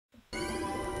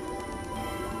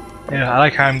Yeah, I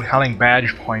like how I'm calling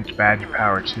badge points badge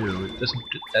power too.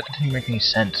 That doesn't make any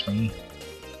sense to me.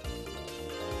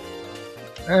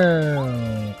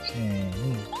 Okay.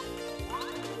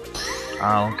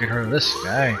 I'll get rid of this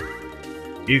guy.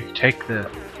 You take the...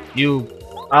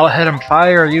 I'll hit him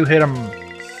fire, you hit him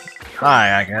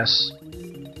high, I guess.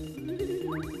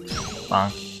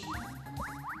 Bonk.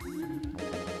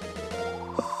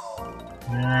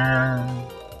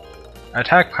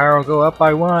 Attack power will go up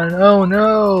by 1. Oh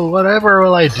no! Whatever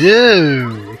will I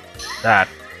do? That.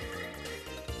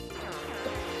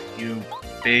 You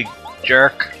big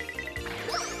jerk.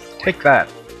 Take that.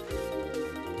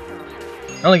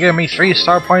 Only give me 3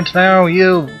 star points now,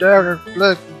 you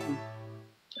look.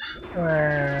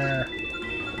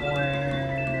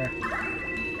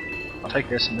 I'll take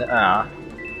this and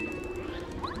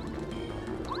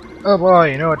oh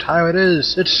boy, you know what time it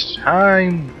is? It's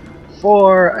time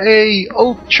for a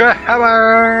Ultra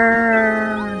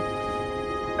Hammer!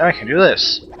 Now I can do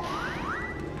this.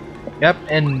 Yep,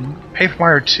 in Paper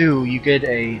Mario 2 you get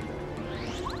a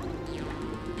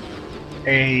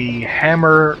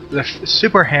hammer. The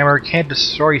Super Hammer can't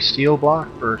destroy steel block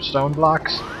or stone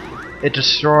blocks. It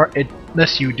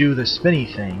lets you do the spinny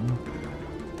thing.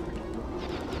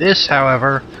 This,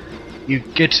 however, you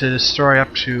get to destroy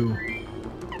up to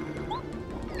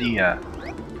the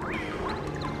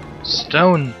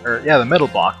the metal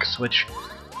blocks, which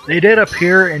they did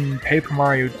appear in Paper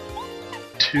Mario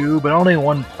 2, but only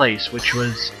one place, which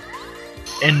was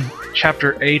in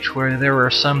Chapter 8, where there were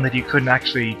some that you couldn't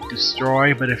actually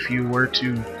destroy, but if you were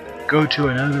to go to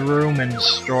another room and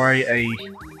destroy a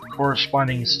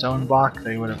corresponding stone block,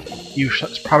 they would have... You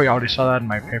probably already saw that in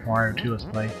my Paper Mario 2 Let's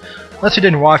Play. Unless you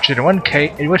didn't watch it,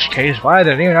 in which case, why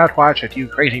did you not watch it, you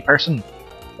crazy person?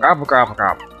 Gobble, gobble,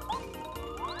 gobble.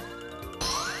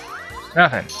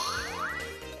 Nothing.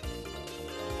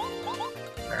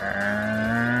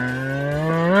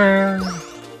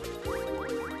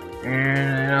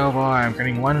 And oh boy, I'm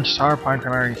getting 1 star point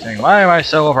from everything. Why am I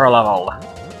so over leveled?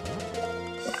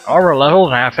 Over leveled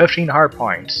and I have 15 heart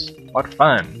points. What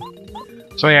fun.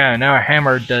 So yeah, now a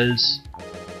hammer does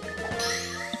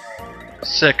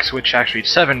 6, which actually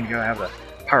 7 you have the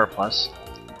power plus.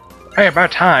 Hey,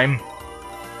 about time.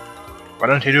 Why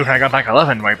don't you do it when I got like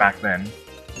 11 way back then?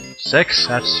 6?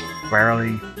 That's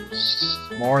barely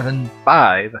more than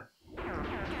 5.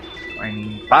 I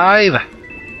mean, 5?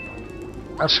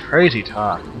 That's crazy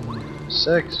talk.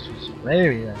 6?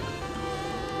 Maybe.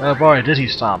 Oh boy, Dizzy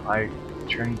Stomp. I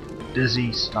turn Dizzy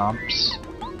Stomps.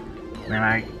 And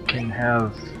I can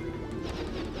have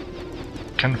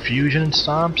Confusion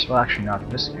Stomps. Well, actually, not in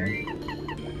this game.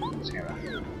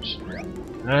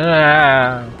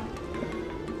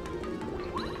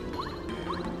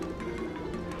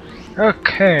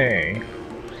 Okay.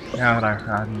 Now that I've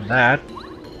gotten that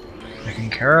taken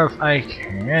care of, I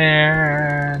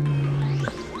can...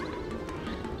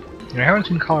 I haven't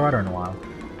seen Colorado in a while.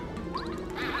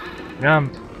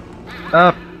 Jump.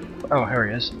 Up. Oh, here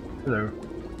he is. Hello.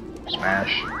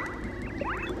 Smash.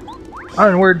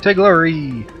 Onward to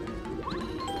glory!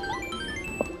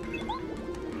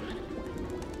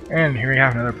 And here we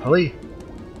have another pulley.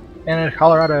 And it's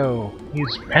Colorado.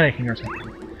 He's panicking or something.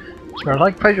 Smells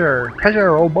like pleasure!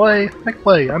 Pleasure, old boy! Quick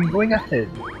play, I'm going ahead.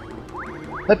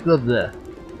 Blah blah blah.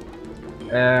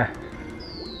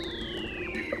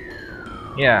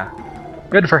 Yeah.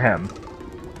 Good for him.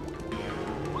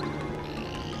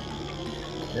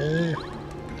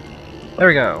 There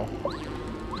we go.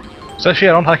 Sashi,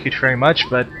 I don't like you very much,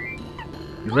 but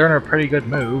you learn a pretty good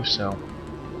move, so...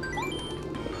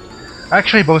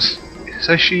 Actually, both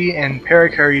Sashi and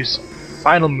Parakarry's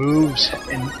final moves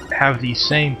have the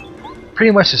same...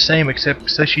 pretty much the same, except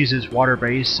Sashi's is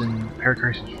water-based and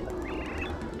Parakarry's is...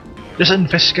 Just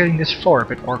investigating this floor a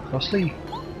bit more closely.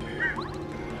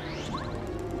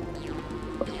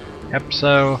 Yep,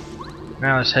 so...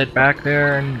 Now let's head back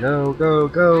there and go, go,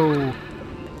 go!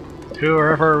 To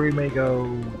wherever we may go.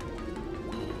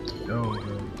 Go,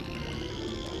 go.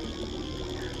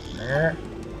 There.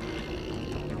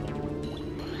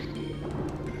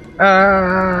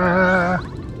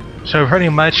 So pretty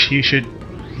much you should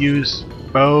use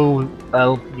bow.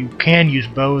 You can use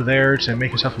bow there to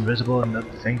make yourself invisible and let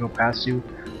the thing go past you.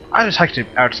 I just like to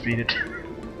outspeed it.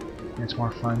 It's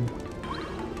more fun.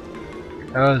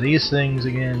 Oh, these things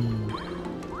again.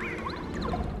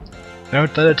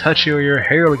 Don't let it touch you or your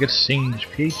hair will get singed,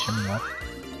 Peach, and what?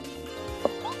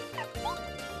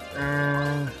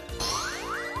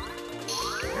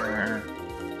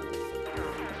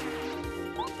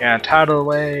 Yeah, tidal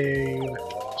wave.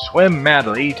 Swim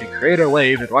madly to create a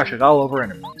wave that washes all over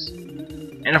enemies.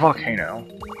 In a volcano.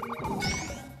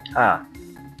 Ah.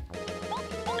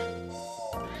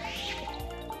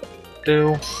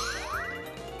 do?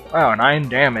 Wow, 9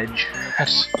 damage.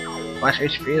 That's less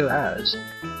HP it has.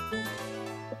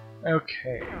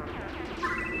 Okay.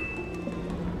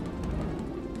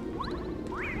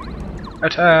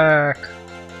 Attack!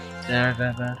 Da,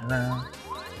 da, da, da.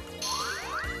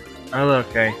 Oh,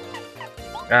 okay.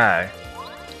 Guy.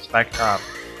 Spike top.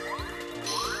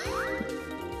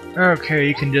 Okay,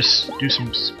 you can just do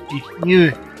some.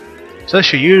 You.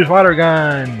 Such use water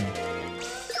gun!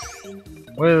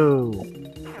 Whoa!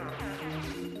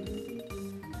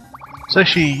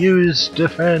 Sushi use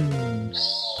defense.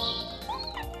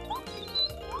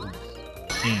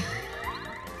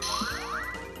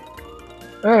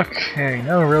 Okay,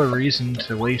 no real reason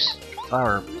to waste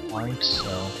flower points,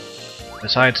 so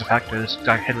besides the fact that this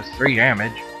got hit with 3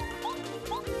 damage.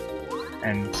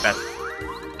 And that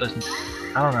doesn't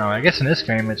I don't know, I guess in this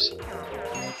game it's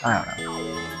I don't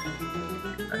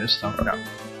know. I just don't know.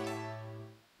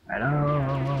 I don't